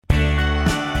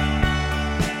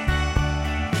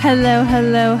Hello,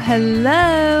 hello,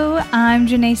 hello. I'm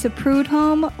Janessa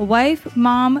Prudhomme, wife,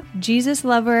 mom, Jesus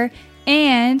lover,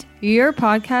 and your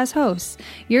podcast host.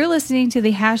 You're listening to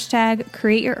the hashtag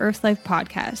Create Your Earth Life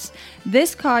podcast.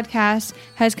 This podcast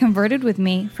has converted with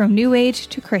me from New Age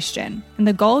to Christian, and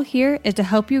the goal here is to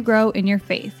help you grow in your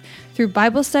faith through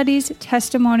Bible studies,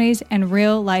 testimonies, and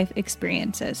real life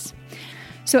experiences.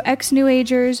 So ex-New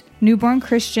Agers, newborn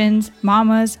Christians,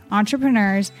 mamas,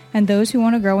 entrepreneurs, and those who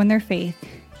want to grow in their faith,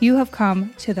 you have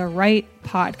come to the right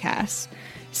podcast.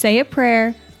 Say a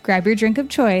prayer, grab your drink of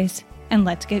choice, and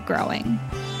let's get growing.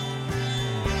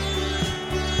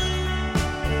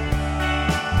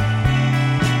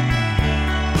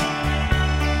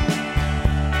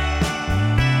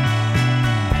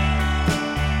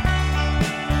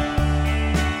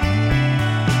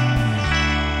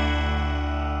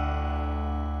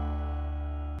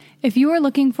 If you are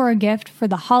looking for a gift for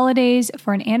the holidays,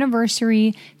 for an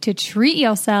anniversary, to treat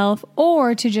yourself,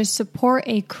 or to just support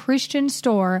a Christian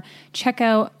store, check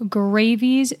out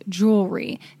Gravies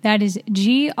Jewelry. That is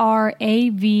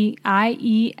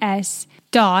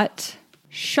GRAVIES.shop,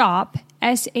 SHOP.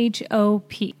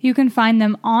 You can find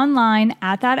them online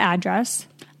at that address.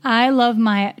 I love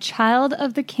my Child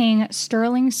of the King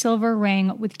sterling silver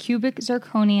ring with cubic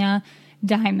zirconia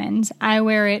diamonds. I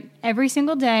wear it every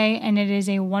single day, and it is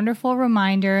a wonderful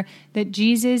reminder that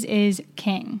Jesus is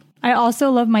King. I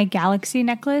also love my Galaxy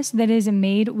necklace that is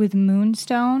made with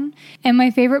moonstone. And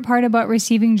my favorite part about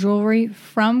receiving jewelry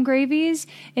from Gravies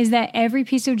is that every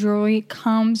piece of jewelry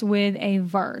comes with a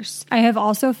verse. I have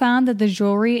also found that the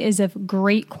jewelry is of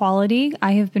great quality.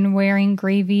 I have been wearing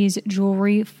Gravies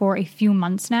jewelry for a few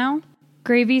months now.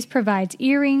 Gravies provides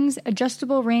earrings,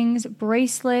 adjustable rings,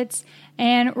 bracelets,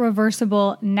 and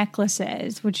reversible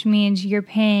necklaces, which means you're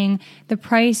paying the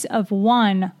price of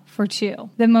one for two.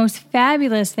 The most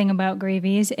fabulous thing about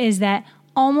Gravies is that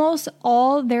almost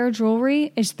all their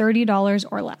jewelry is $30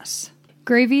 or less.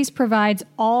 Gravies provides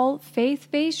all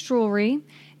faith-based jewelry.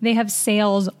 They have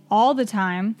sales all the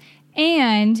time.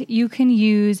 And you can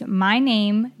use my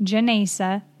name,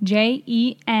 Janessa,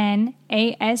 Jenasa,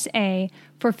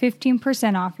 for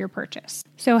 15% off your purchase.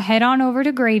 So head on over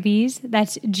to Gravies,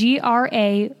 that's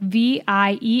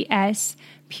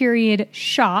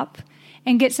GRAVIES.shop,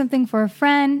 and get something for a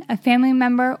friend, a family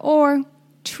member, or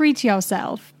treat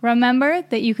yourself. Remember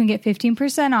that you can get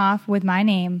 15% off with my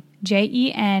name,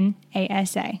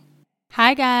 Jenasa.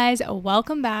 Hi guys,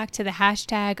 welcome back to the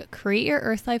hashtag Create Your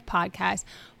Earth Life podcast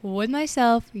with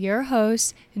myself, your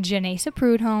host, Janessa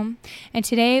Prudhomme, and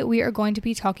today we are going to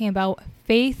be talking about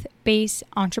faith-based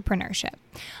entrepreneurship.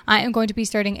 I am going to be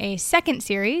starting a second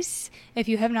series. If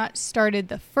you have not started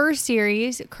the first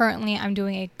series, currently I'm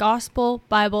doing a gospel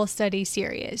Bible study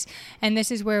series, and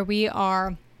this is where we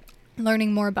are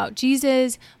learning more about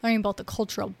Jesus, learning about the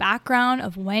cultural background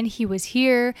of when he was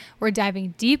here. We're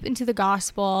diving deep into the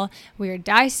gospel. We are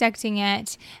dissecting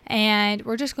it, and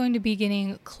we're just going to be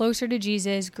getting closer to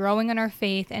Jesus, growing in our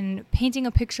faith, and painting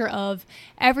a picture of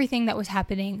everything that was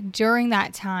happening during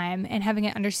that time and having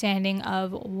an understanding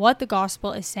of what the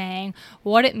gospel is saying,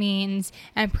 what it means,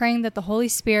 and praying that the Holy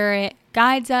Spirit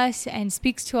guides us and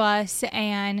speaks to us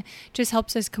and just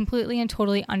helps us completely and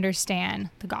totally understand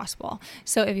the gospel.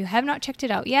 So if you have not checked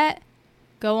it out yet,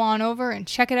 go on over and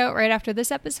check it out right after this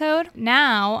episode.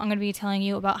 Now I'm going to be telling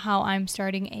you about how I'm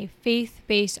starting a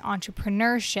faith-based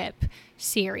entrepreneurship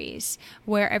series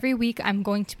where every week I'm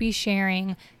going to be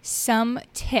sharing some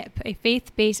tip, a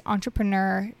faith-based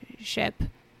entrepreneurship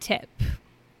tip.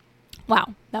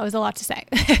 Wow, that was a lot to say.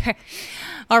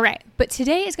 All right, but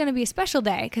today is going to be a special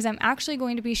day because I'm actually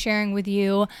going to be sharing with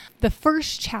you the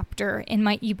first chapter in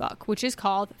my ebook, which is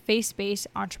called Faith-Based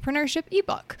Entrepreneurship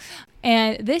Ebook.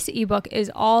 And this ebook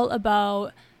is all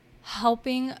about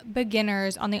helping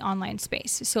beginners on the online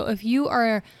space. So if you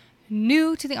are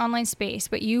new to the online space,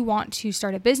 but you want to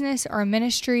start a business or a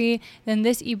ministry, then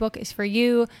this ebook is for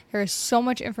you. There is so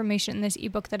much information in this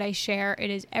ebook that I share. It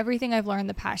is everything I've learned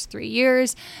the past 3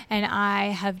 years, and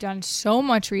I have done so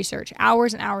much research,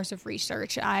 hours and hours of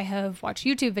research. I have watched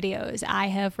YouTube videos. I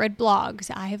have read blogs.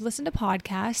 I have listened to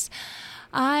podcasts.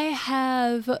 I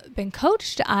have been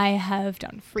coached. I have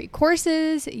done free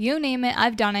courses, you name it.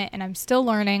 I've done it, and I'm still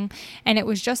learning, and it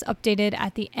was just updated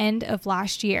at the end of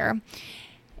last year.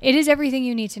 It is everything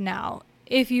you need to know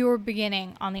if you are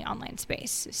beginning on the online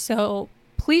space. So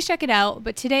please check it out.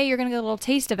 But today you're going to get a little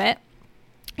taste of it.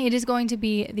 It is going to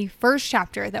be the first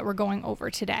chapter that we're going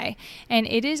over today. And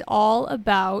it is all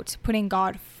about putting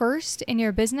God first in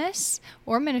your business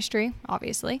or ministry,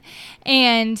 obviously,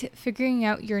 and figuring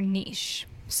out your niche.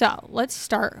 So let's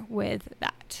start with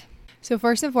that. So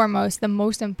first and foremost, the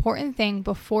most important thing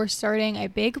before starting a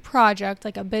big project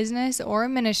like a business or a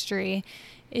ministry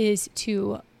is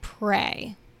to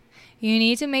pray. You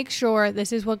need to make sure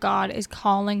this is what God is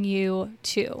calling you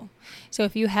to. So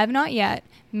if you have not yet,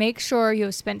 make sure you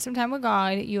have spent some time with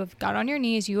God, you have got on your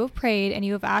knees, you have prayed, and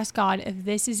you have asked God if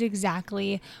this is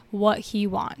exactly what He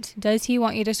wants. Does He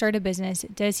want you to start a business?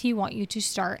 Does He want you to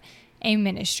start a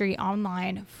ministry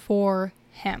online for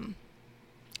Him?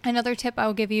 Another tip I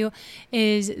will give you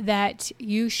is that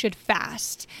you should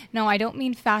fast. Now, I don't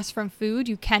mean fast from food.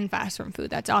 You can fast from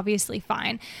food. That's obviously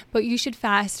fine. But you should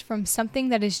fast from something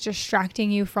that is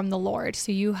distracting you from the Lord.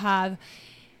 So you have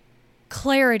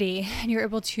clarity and you're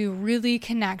able to really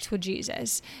connect with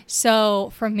Jesus.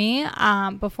 So for me,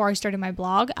 before I started my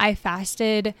blog, I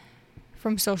fasted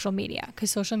from social media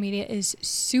because social media is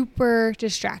super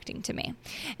distracting to me.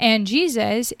 And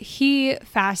Jesus, He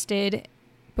fasted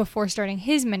before starting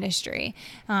His ministry.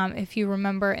 If you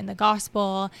remember in the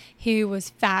gospel, He was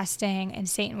fasting and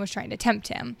Satan was trying to tempt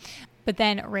Him. But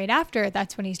then right after,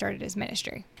 that's when He started His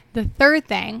ministry. The third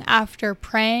thing after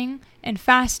praying and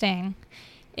fasting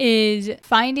is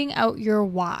finding out your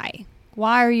why.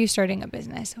 Why are you starting a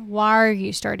business? Why are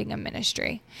you starting a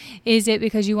ministry? Is it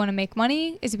because you want to make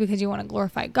money? Is it because you want to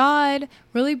glorify God?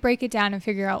 Really break it down and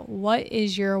figure out what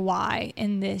is your why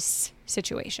in this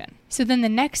situation. So then the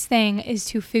next thing is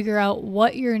to figure out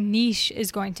what your niche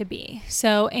is going to be.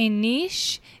 So a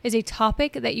niche is a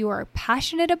topic that you are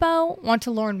passionate about, want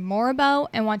to learn more about,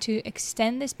 and want to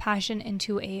extend this passion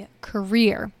into a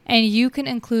career. And you can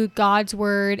include God's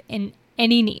word in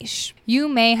any niche. You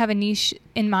may have a niche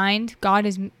in mind. God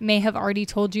may have already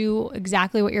told you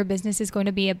exactly what your business is going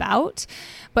to be about.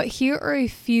 But here are a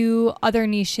few other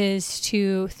niches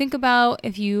to think about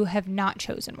if you have not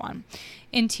chosen one.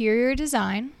 Interior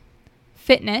design,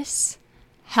 fitness,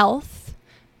 health,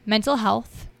 mental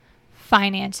health,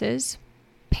 finances,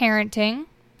 parenting,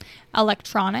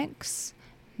 electronics,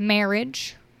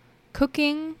 marriage,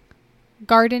 cooking,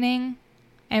 gardening,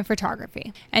 and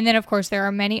photography. And then, of course, there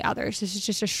are many others. This is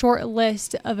just a short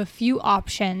list of a few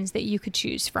options that you could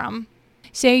choose from.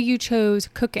 Say you chose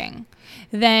cooking,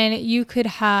 then you could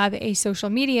have a social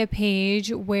media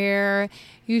page where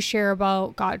you share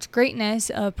about God's greatness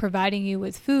of providing you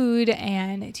with food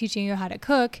and teaching you how to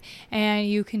cook. And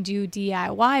you can do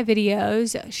DIY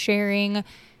videos sharing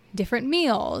different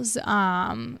meals.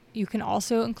 You can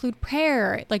also include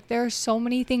prayer. Like, there are so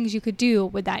many things you could do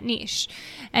with that niche.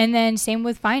 And then same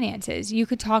with finances. You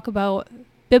could talk about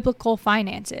biblical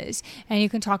finances, and you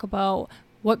can talk about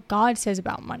what God says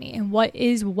about money and what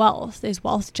is wealth. Is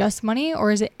wealth just money,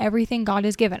 or is it everything God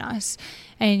has given us?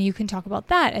 And you can talk about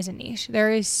that as a niche.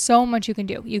 There is so much you can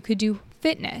do. You could do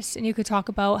fitness, and you could talk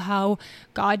about how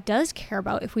God does care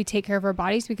about if we take care of our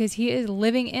bodies because He is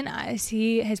living in us.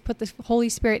 He has put the Holy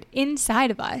Spirit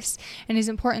inside of us, and it's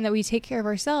important that we take care of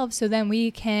ourselves so then we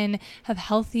can have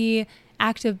healthy,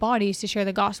 active bodies to share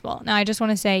the gospel. Now, I just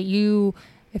want to say,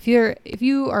 if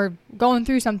you are going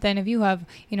through something, if you have,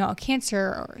 a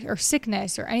cancer or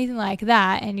sickness or anything like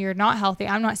that, and you're not healthy,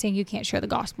 I'm not saying you can't share the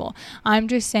gospel. I'm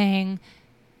just saying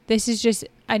this is just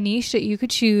a niche that you could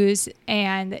choose,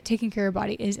 and that taking care of your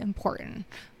body is important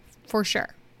for sure.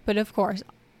 But of course,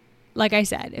 like I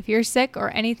said, if you're sick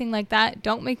or anything like that,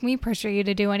 don't make me pressure you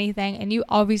to do anything. And you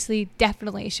obviously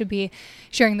definitely should be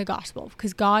sharing the gospel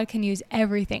because God can use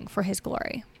everything for His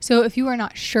glory. So if you are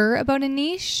not sure about a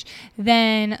niche,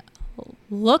 then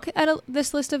look at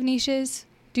this list of niches,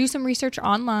 do some research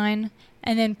online,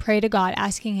 and then pray to God,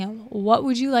 asking Him, what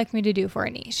would you like me to do for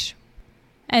a niche?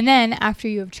 And then after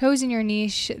you have chosen your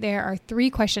niche, there are 3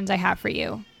 questions I have for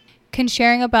you. Can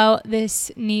sharing about this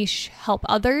niche help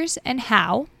others, and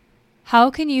how? How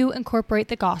can you incorporate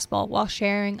the gospel while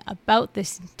sharing about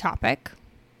this topic,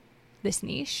 this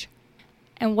niche?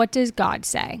 And what does God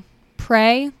say?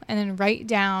 Pray and then write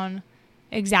down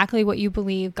exactly what you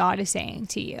believe God is saying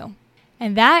to you.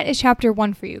 And that is chapter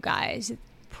 1 for you guys.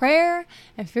 Prayer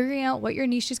and figuring out what your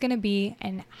niche is going to be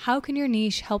and how can your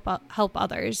niche help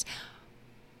others.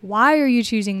 Why are you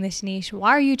choosing this niche? Why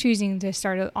are you choosing to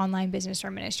start an online business or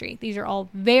ministry? These are all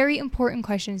very important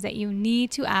questions that you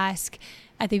need to ask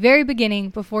at the very beginning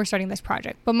before starting this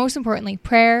project. But most importantly,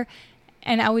 prayer,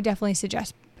 and I would definitely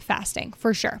suggest fasting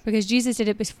for sure, because Jesus did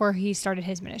it before He started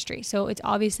His ministry. So it's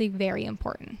obviously very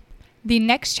important. The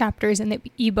next chapters in the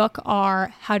ebook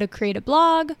are how to create a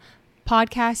blog,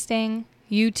 podcasting,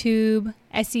 YouTube,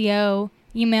 SEO,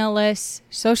 email lists,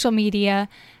 social media,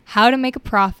 how to make a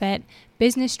profit,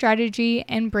 business strategy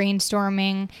and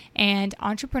brainstorming, and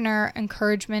entrepreneur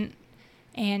encouragement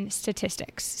and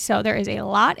statistics. So there is a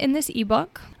lot in this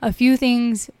ebook. A few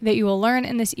things that you will learn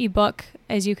in this ebook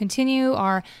as you continue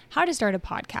are how to start a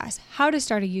podcast, how to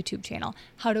start a YouTube channel,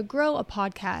 how to grow a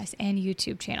podcast and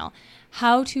YouTube channel,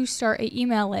 how to start an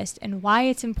email list and why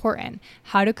it's important,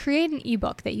 how to create an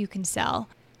ebook that you can sell,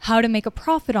 how to make a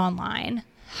profit online,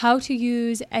 how to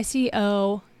use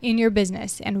SEO in your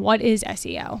business, and what is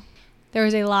SEO. There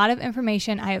is a lot of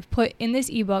information I have put in this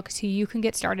ebook so you can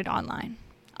get started online.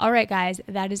 All right, guys,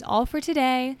 that is all for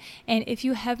today. And if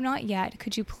you have not yet,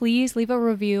 could you please leave a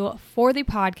review for the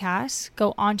podcast?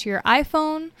 Go onto your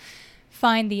iPhone,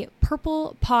 find the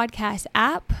Purple Podcast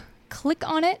app, click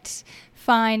on it,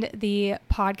 find the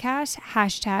podcast,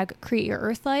 hashtag Create Your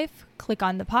Earth Life, click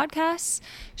on the podcast,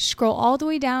 scroll all the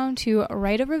way down to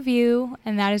write a review,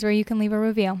 and that is where you can leave a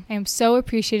review. I am so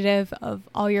appreciative of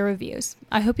all your reviews.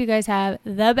 I hope you guys have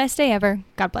the best day ever.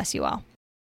 God bless you all.